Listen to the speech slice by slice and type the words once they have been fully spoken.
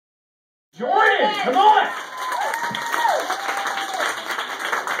Jordan, come on!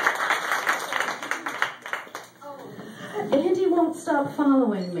 Andy won't stop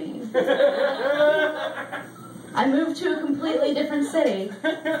following me. I moved to a completely different city,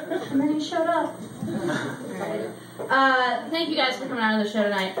 and then he showed up. Thank you guys for coming out of the show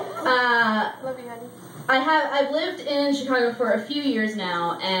tonight. Love you, honey. I've lived in Chicago for a few years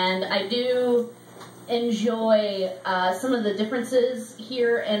now, and I do enjoy some of the differences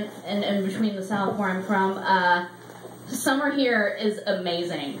here and between the South where I'm from. Summer here is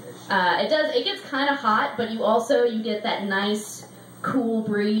amazing. It gets kind of hot, but you get that nice cool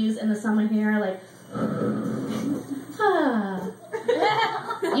breeze in the summer here, like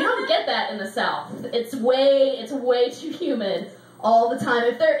you don't get that in the South. It's way too humid all the time.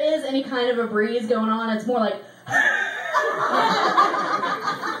 If there is any kind of a breeze going on, it's more like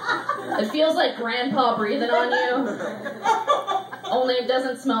it feels like grandpa breathing on you. Only it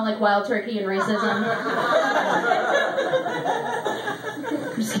doesn't smell like wild turkey and racism.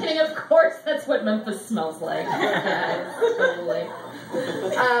 I'm just kidding, of course that's what Memphis smells like. Yeah, totally.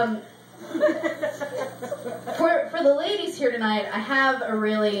 For the ladies here tonight, I have a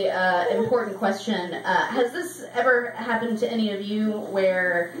really important question. Has this ever happened to any of you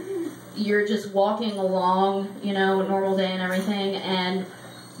where you're just walking along, a normal day and everything, and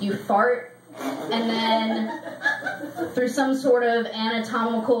you fart, and then through some sort of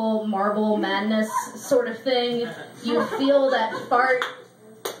anatomical marble madness sort of thing, you feel that fart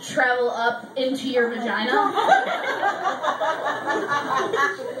travel up into your vagina?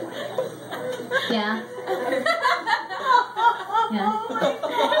 Yeah. Yeah.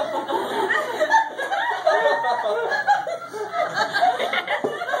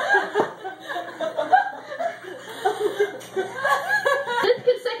 Fifth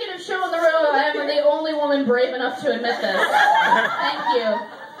consecutive show in the row, I am the only woman brave enough to admit this. Thank you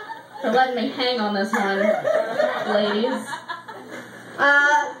for letting me hang on this one, ladies.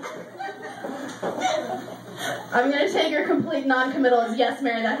 I'm going to take your complete non-committal as yes,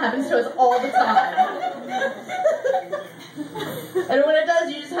 Mary. That happens to us all the time. And when it does,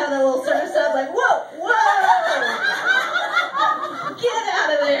 you just have that little sort of stuff like, whoa, whoa! Get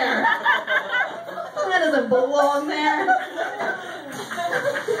out of there! That doesn't belong there.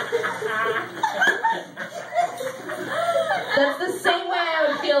 That's the same way I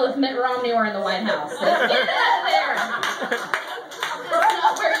would feel if Mitt Romney were in the White House. Like, get out of there! That's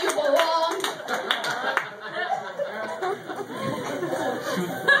not where you belong.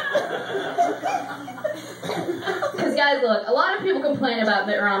 Because guys, look, a lot of people complain about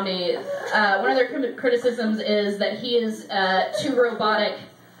Mitt Romney. One of their criticisms is that he is too robotic.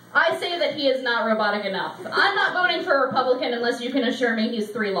 I say that he is not robotic enough. I'm not voting for a Republican unless you can assure me he's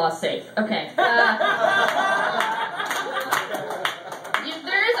 3 laws safe. Okay.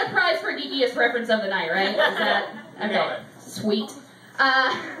 There is a prize for geekiest reference of the night, right? Is that okay? Sweet.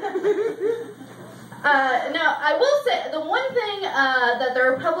 Now, I will say, the one thing that the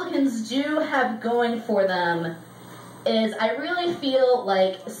Republicans do have going for them is I really feel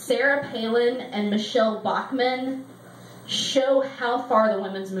like Sarah Palin and Michelle Bachmann show how far the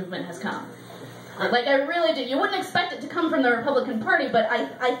women's movement has come. Like, I really do. You wouldn't expect it to come from the Republican Party, but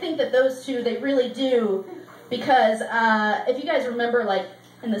I think that those two, they really do, because if you guys remember, like,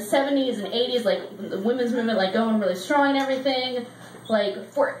 in the 70s and 80s, like, the women's movement, like, going really strong and everything, like,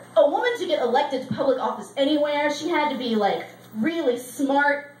 for a woman to get elected to public office anywhere, she had to be, like, really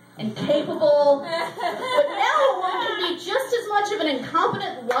smart and capable. But now a woman can be just as much of an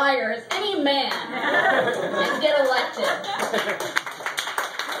incompetent liar as any man and get elected.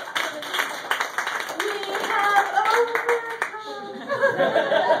 We have overcome.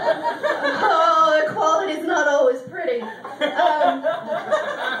 Oh, equality's not always pretty.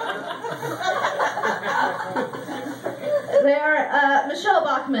 Michelle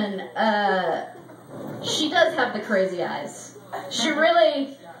Bachmann, she does have the crazy eyes.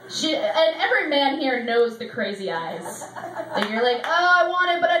 And every man here knows the crazy eyes. Like, you're like, oh, I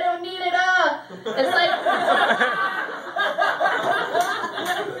want it, but I don't need it,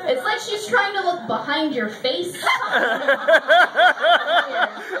 It's like she's trying to look behind your face.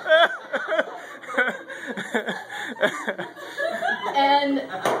 And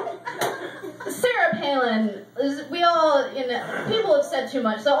Sarah Palin, people have said too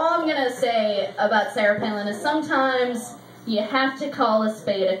much, so all I'm going to say about Sarah Palin is sometimes you have to call a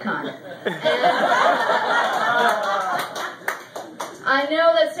spade a cunt. And I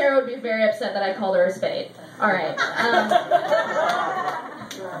know that Sarah would be very upset that I called her a spade. All right.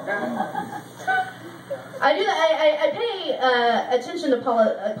 I pay attention to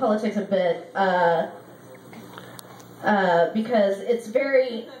politics a bit. because it's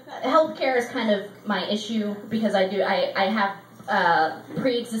very, healthcare is kind of my issue, because I have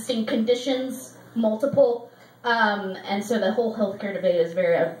pre-existing conditions, multiple, and so the whole healthcare debate is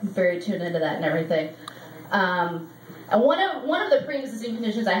I'm very tuned into that and everything. And one of the pre-existing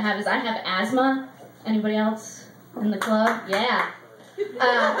conditions I have is I have asthma. Anybody else in the club? Yeah.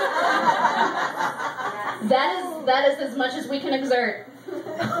 That is as much as we can exert.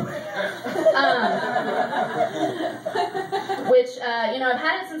 Which, I've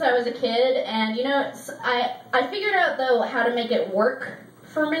had it since I was a kid, and, I figured out, though, how to make it work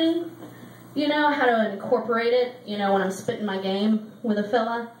for me. How to incorporate it, when I'm spitting my game with a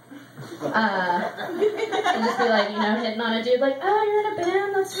fella. And just be like, hitting on a dude, like, oh, you're in a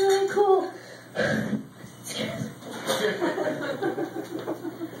band, that's really cool.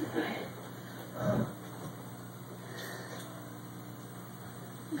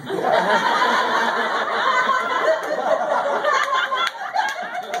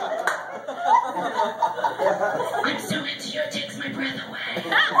 I'm so into you, it takes my breath away.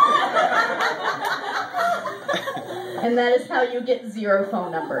 And that is how you get 0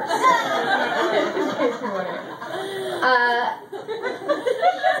 phone numbers. In case you're wondering.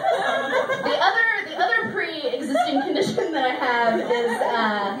 The other pre-existing condition that I have is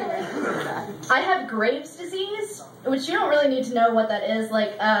I have Graves' disease, which you don't really need to know what that is.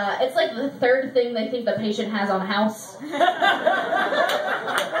 Like, it's like the 3rd thing they think the patient has on house. It's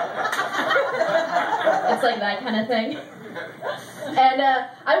like that kind of thing.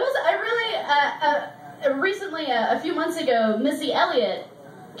 And recently, a few months ago, Missy Elliott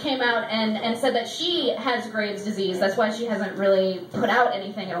came out and said that she has Graves' disease. That's why she hasn't really put out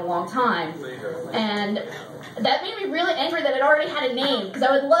anything in a long time. And that made me really angry that it already had a name, because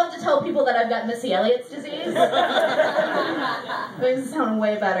I would love to tell people that I've got Missy Elliott's disease. It makes it sound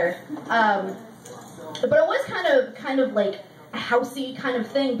way better. But it was kind of like a housey kind of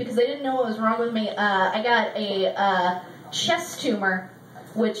thing, because they didn't know what was wrong with me. I got a chest tumor,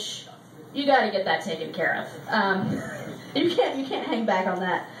 which you got to get that taken care of. You can't hang back on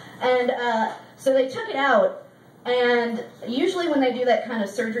that. And so they took it out, and usually when they do that kind of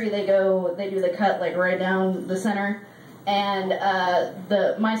surgery, they do the cut like right down the center. And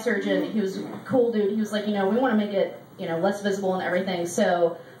my surgeon, he was a cool dude. He was like, we want to make it less visible and everything.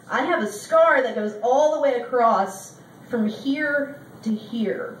 So I have a scar that goes all the way across from here to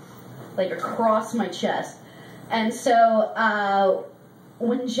here, like across my chest. And so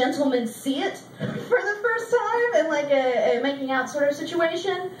when gentlemen see it for the first time in like a making out sort of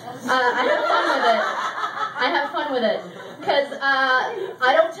situation, I have fun with it. Because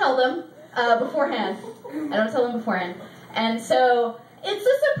I don't tell them beforehand. And so it's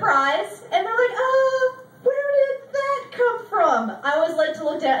a surprise, and they're like, where did that come from? I always like to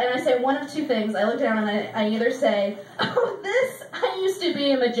look down, and I say one of 2 things. I look down and I either say, oh, this, I used to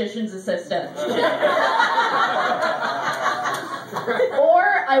be a magician's assistant.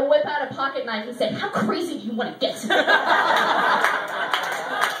 Or I whip out a pocket knife and say, how crazy do you want to get to?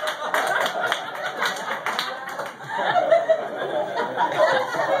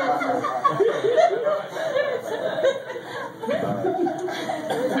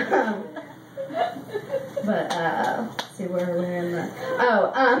 But, let's see where we're in the...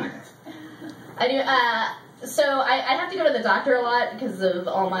 I do, so I have to go to the doctor a lot because of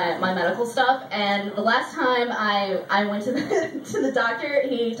all my medical stuff, and the last time I went to the doctor,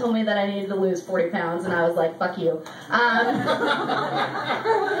 he told me that I needed to lose 40 pounds, and I was like, fuck you. If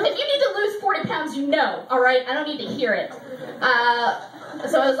you need to lose 40 pounds, alright? I don't need to hear it.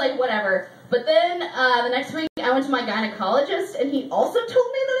 So I was like, whatever. But then, the next week, I went to my gynecologist, and he also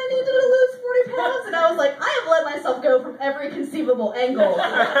told me that I needed to lose 40 pounds, and I was like, I have let myself go from every conceivable angle.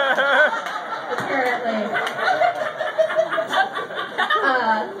 Apparently.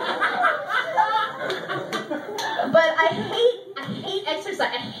 But I hate exercise.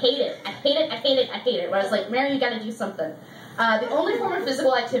 I hate it. Where I was like, Mary, you gotta do something. The only form of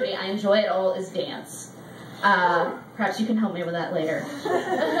physical activity I enjoy at all is dance. Perhaps you can help me with that later.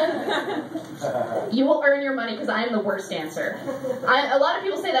 You will earn your money because I am the worst dancer. A lot of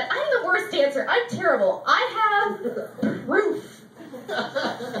people say that I'm the worst dancer. I'm terrible. I have proof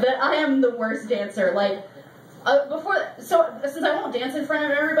that I am the worst dancer. Like, since I won't dance in front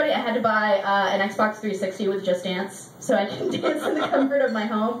of everybody, I had to buy an Xbox 360 with Just Dance, so I can dance in the comfort of my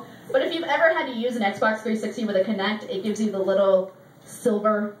home. But if you've ever had to use an Xbox 360 with a Kinect, it gives you the little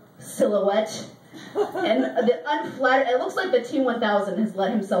silver silhouette. And the unflattered, it looks like the T-1000 has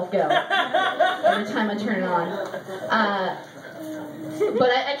let himself go every time I turn it on.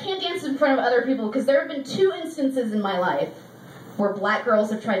 But I can't dance in front of other people because there have been 2 instances in my life where black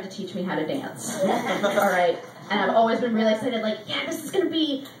girls have tried to teach me how to dance. Alright? And I've always been really excited, like, yeah, this is gonna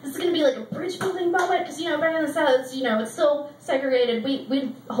be like a bridge building moment, because, you know, back in the South, it's still segregated.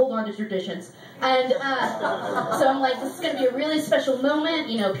 We hold on to traditions. And so I'm like, this is gonna be a really special moment.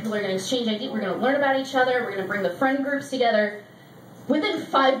 You know, people are gonna exchange ideas. We're gonna learn about each other. We're gonna bring the friend groups together. Within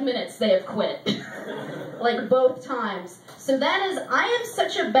 5 minutes, they have quit. Like, both times. So that is, I am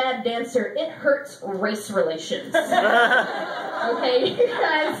such a bad dancer, it hurts race relations. Okay, you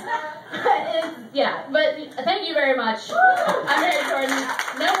guys? Yeah, but thank you very much. I'm Mary Jordan.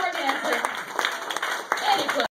 No more dancing. Any